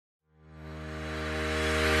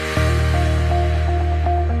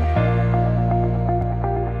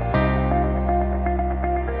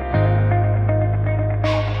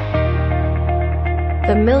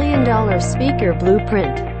Million Dollar Speaker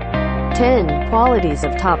Blueprint. 10 Qualities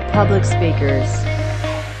of Top Public Speakers.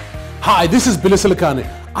 Hi, this is Billy Silikane.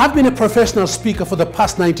 I've been a professional speaker for the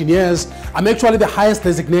past 19 years. I'm actually the highest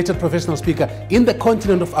designated professional speaker in the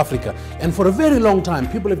continent of Africa. And for a very long time,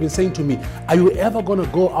 people have been saying to me, are you ever going to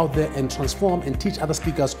go out there and transform and teach other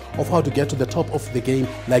speakers of how to get to the top of the game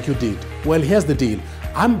like you did? Well, here's the deal.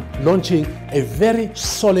 I'm launching a very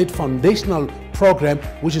solid foundational program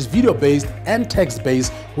which is video-based and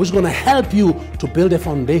text-based, which is going to help you to build a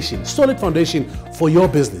foundation, solid foundation for your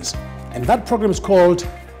business. And that program is called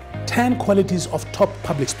 10 Qualities of Top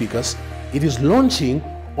Public Speakers. It is launching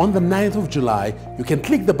on the 9th of July. You can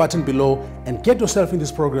click the button below and get yourself in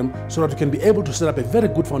this program so that you can be able to set up a very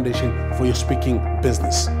good foundation for your speaking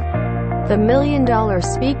business. The Million Dollar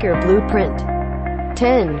Speaker Blueprint.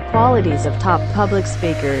 10 Qualities of Top Public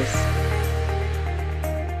Speakers.